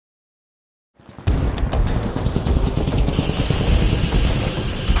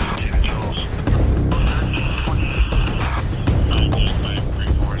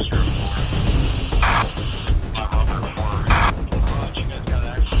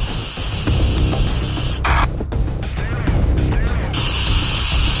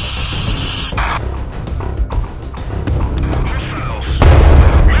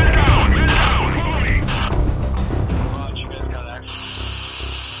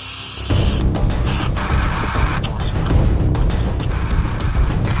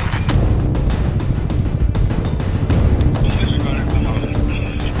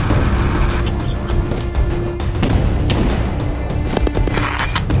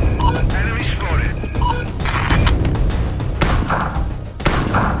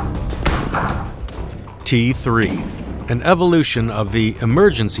T3, an evolution of the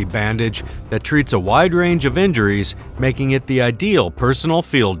emergency bandage that treats a wide range of injuries, making it the ideal personal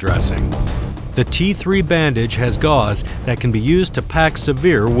field dressing. The T3 bandage has gauze that can be used to pack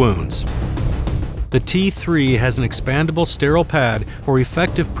severe wounds. The T3 has an expandable sterile pad for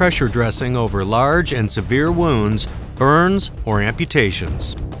effective pressure dressing over large and severe wounds, burns, or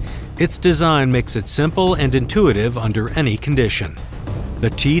amputations. Its design makes it simple and intuitive under any condition. The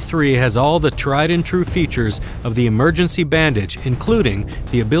T3 has all the tried-and-true features of the emergency bandage, including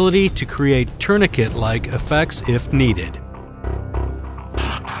the ability to create tourniquet-like effects if needed.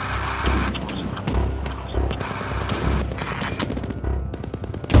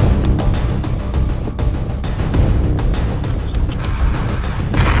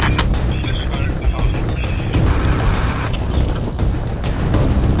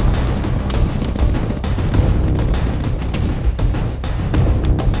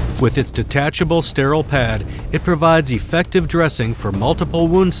 With its detachable sterile pad, it provides effective dressing for multiple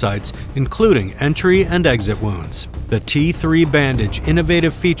wound sites, including entry and exit wounds. The T3 Bandage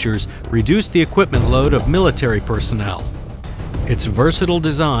innovative features reduce the equipment load of military personnel. Its versatile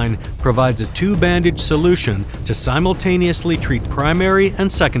design provides a two-bandage solution to simultaneously treat primary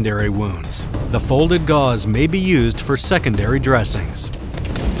and secondary wounds. The folded gauze may be used for secondary dressings.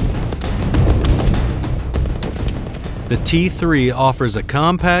 The T3 offers a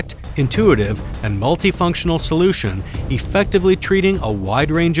compact, intuitive, and multifunctional solution, effectively treating a wide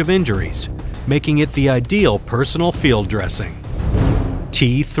range of injuries, making it the ideal personal field dressing.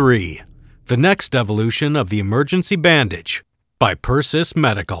 T3, the next evolution of the emergency bandage, by Persis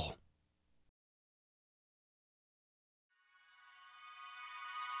Medical.